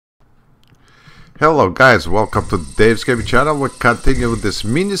Hello guys, welcome to Dave's Gaming Channel. We continue with this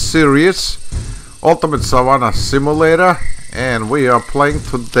mini-series Ultimate Savanna Simulator, and we are playing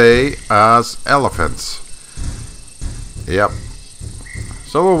today as elephants. Yep.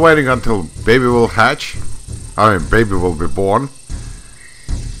 So we're waiting until baby will hatch. Baby will be born.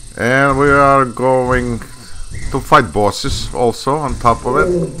 And we are going to fight bosses also on top of it.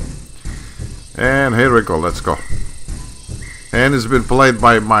 And here we go, let's go. And it's been played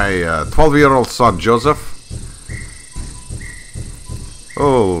by my 12-year-old son, Joseph.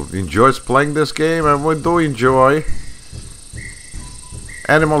 Oh, enjoys playing this game, and we do enjoy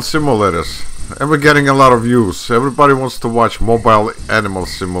animal simulators. And we're getting a lot of views. Everybody wants to watch mobile animal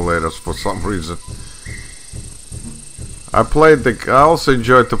simulators for some reason. I also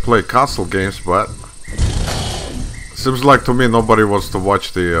enjoy to play console games, but seems like to me nobody wants to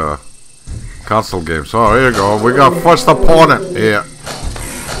watch the console games. Oh, here you go. We got first opponent. Yeah.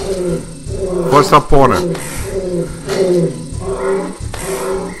 First opponent.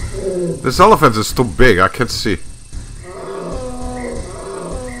 This elephant is too big. I can't see.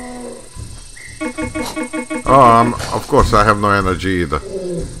 Oh, of course I have no energy either.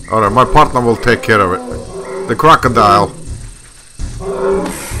 Alright, my partner will take care of it. The crocodile.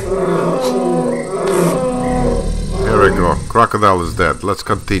 Here we go. Crocodile is dead. Let's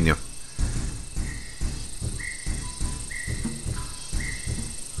continue.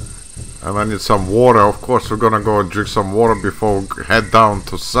 And I need some water. Of course, we're gonna go and drink some water before we head down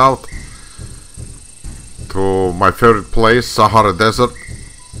to south to my favorite place, Sahara Desert,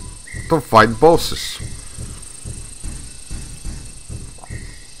 to fight bosses.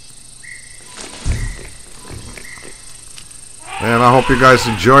 And I hope you guys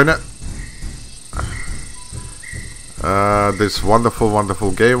enjoyed it. This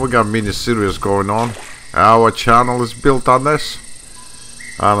wonderful game. We got mini series going on. Our channel is built on this.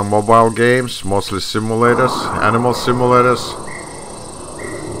 On mobile games, mostly simulators, animal simulators.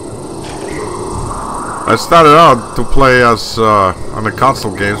 I started out to play as on the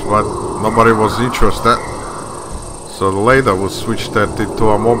console games, but nobody was interested. So later we switched that into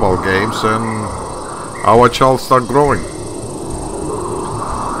our mobile games, and our channel started growing.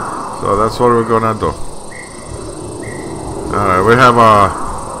 So that's what we're gonna do. Alright, we have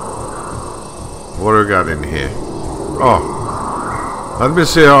what do we got in here? Oh. Let me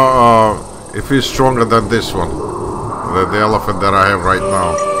see if he's stronger than this one. The elephant that I have right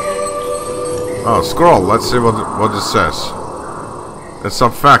now. Oh, scroll. Let's see what it says. There's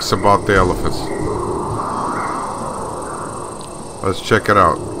some facts about the elephants. Let's check it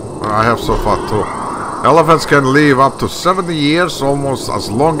out. I have so far two. Elephants can live up to 70 years, almost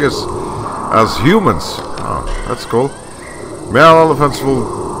as long as humans. Oh, that's cool. Male elephants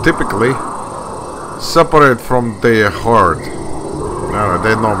will typically separate from their herd. No,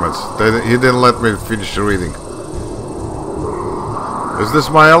 they're nomads. He didn't let me finish reading. Is this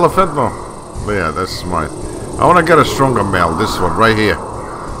my elephant? No. Yeah, that's mine. I want to get a stronger male. This one, right here.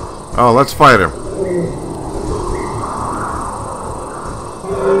 Oh, let's fight him.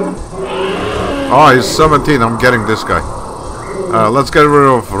 Oh, he's 17. I'm getting this guy. Let's get rid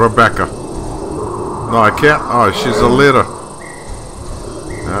of Rebecca. No, I can't. Oh, she's a leader.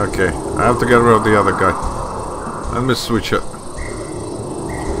 Okay, I have to get rid of the other guy. Let me switch it.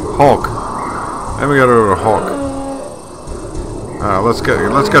 Hawk. Let me get rid of Hawk. Let's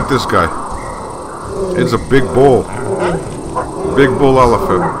get this guy. It's a big bull. Big bull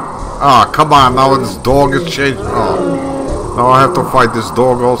elephant. Ah, come on, now this dog is changed. Oh. Now I have to fight this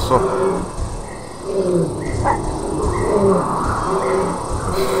dog also.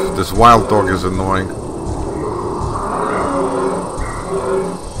 This wild dog is annoying.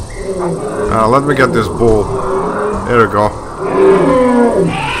 Let me get this bull. Here we go.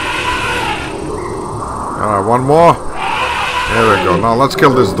 Alright, one more. There we go. Now let's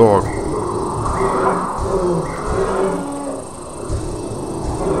kill this dog.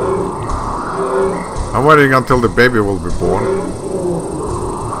 I'm waiting until the baby will be born.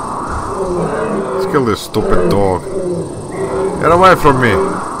 Let's kill this stupid dog. Get away from me.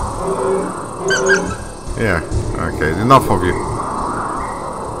 Yeah, okay, enough of you.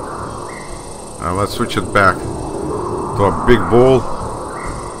 Now let's switch it back to a big bull.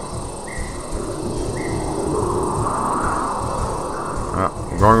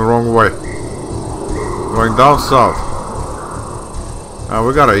 Going the wrong way. Going down south.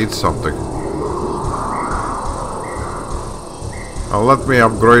 We gotta eat something. Let me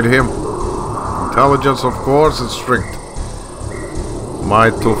upgrade him. Intelligence, of course, and strength. My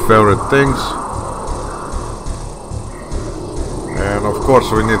two favorite things. And of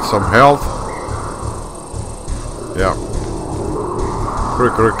course we need some health. Yeah.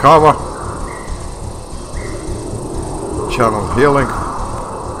 Quick recover. channel healing.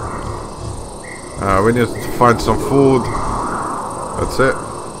 We need to find some food. That's it.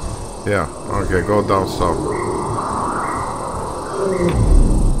 Yeah, okay, go down south.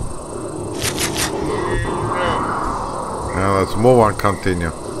 Now let's move on,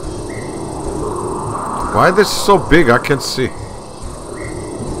 continue. Why this is so big? I can't see.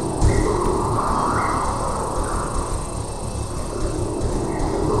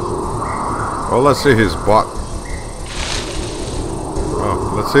 Oh, let's see his butt.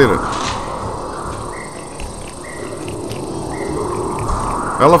 Oh, let's eat it.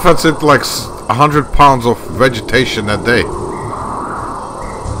 Elephants eat like 100 pounds of vegetation a day.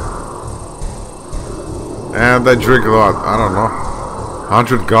 And they drink a lot, I don't know,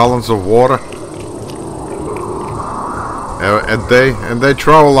 100 gallons of water a day. And they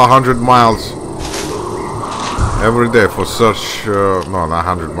travel 100 miles every day for search, no, not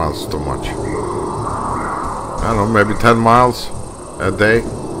 100 miles, too much. I don't know, maybe 10 miles a day.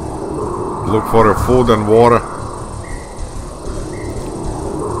 Look for food and water.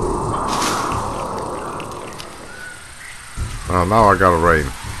 Oh, now I got rain.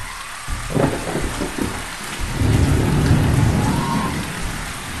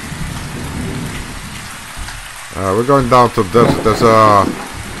 We're going down to desert. There's a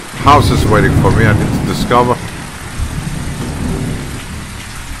houses waiting for me. I need to discover.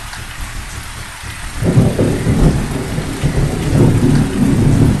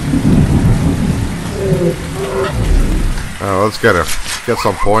 Let's get him. Get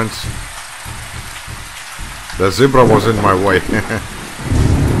some points. The zebra was in my way.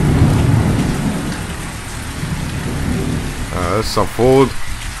 There's some food.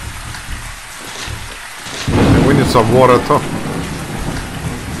 And we need some water too.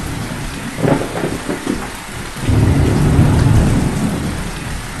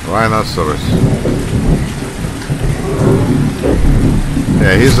 Rhinoceros.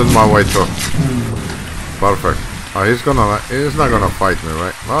 Yeah, he's in my way too. Perfect. Oh, he's not gonna fight me,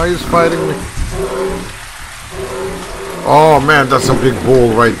 right? No, he's fighting me. Oh man, that's a big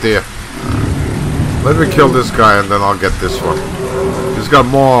bull right there. Let me kill this guy and then I'll get this one. He's got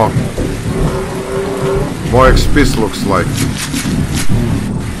more XP, looks like.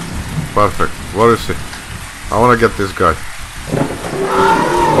 Perfect. Where is he? I want to get this guy.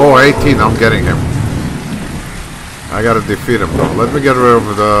 Oh, 18, I'm getting him. I gotta defeat him though. Let me get rid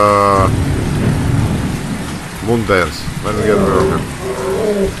of the moon dance. Let me get rid of him.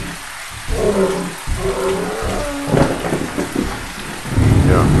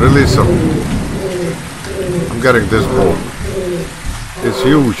 Yeah, release him. I'm getting this bull. It's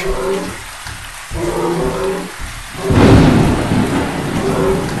huge.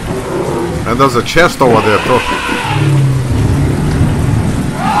 And there's a chest over there too.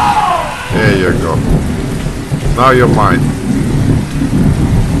 There you go. Now you're mine.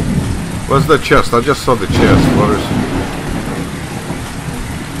 Where's the chest? I just saw the chest. Where is it?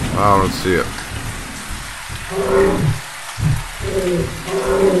 I don't see it.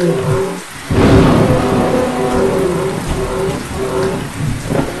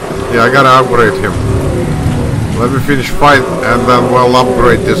 Yeah, I gotta upgrade him. Let me finish fight and then we'll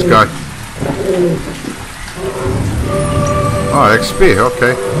upgrade this guy. Oh, XP,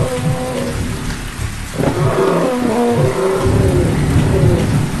 okay.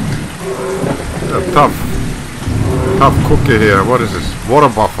 Yeah, tough cookie here. What is this? Water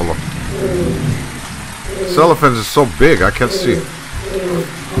buffalo. This elephant is so big, I can't see.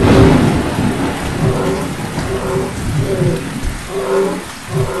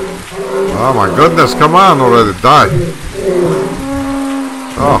 Oh my goodness, come on already, die.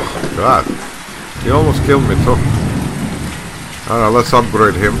 Oh god. He almost killed me too. Alright, let's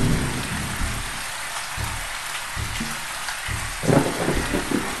upgrade him.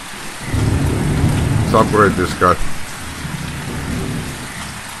 Let's upgrade this guy.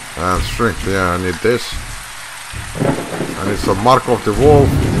 And strength, yeah, I need this. I need some mark of the wolf,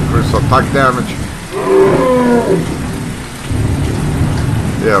 increase attack damage.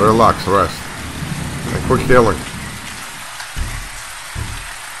 Yeah, relax, rest. And quick healing.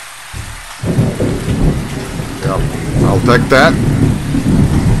 Yep, I'll take that.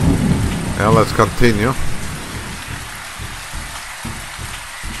 And let's continue.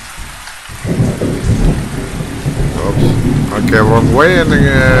 Oops. Okay, wrong way, and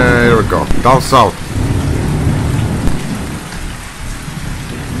here we go. Down south.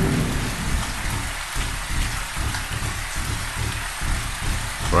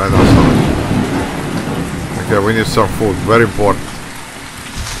 Right outside. Okay, we need some food. Very important.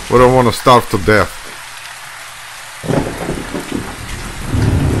 We don't want to starve to death.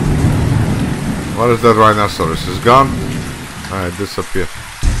 What is that rhinoceros? Is gone? Alright, disappear.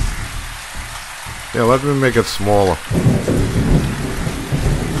 Yeah, let me make it smaller.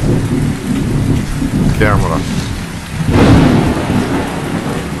 Camera.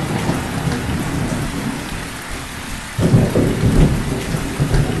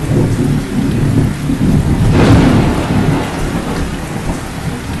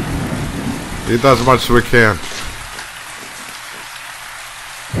 Eat as much as we can.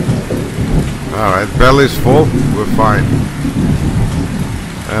 Alright, belly's full, we're fine.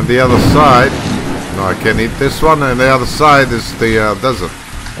 And the other side, no, I can't eat this one, and the other side is the desert.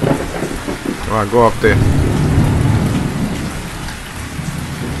 Come on, go up there.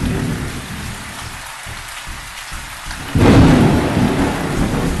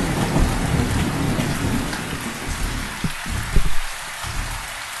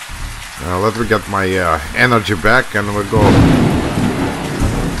 Now let me get my energy back and we'll go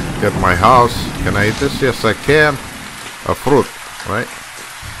get my house. Can I eat this? Yes, I can. A fruit, right?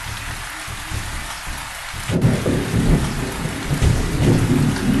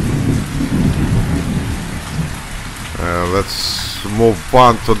 Let's move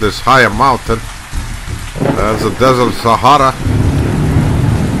on to this higher mountain. That's the desert Sahara.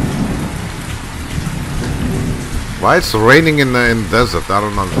 Why it's raining in desert? I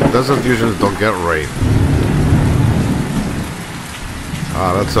don't know. The desert usually don't get rain.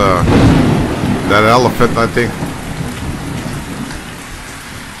 Ah, that's that elephant, I think.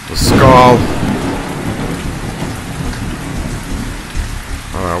 The skull.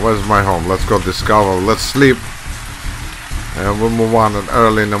 Alright, where's my home? Let's go discover. Let's sleep. And we'll move on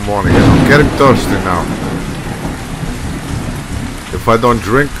early in the morning. I'm getting thirsty now. If I don't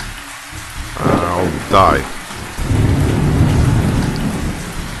drink, I'll die.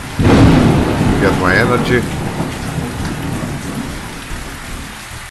 Get my energy.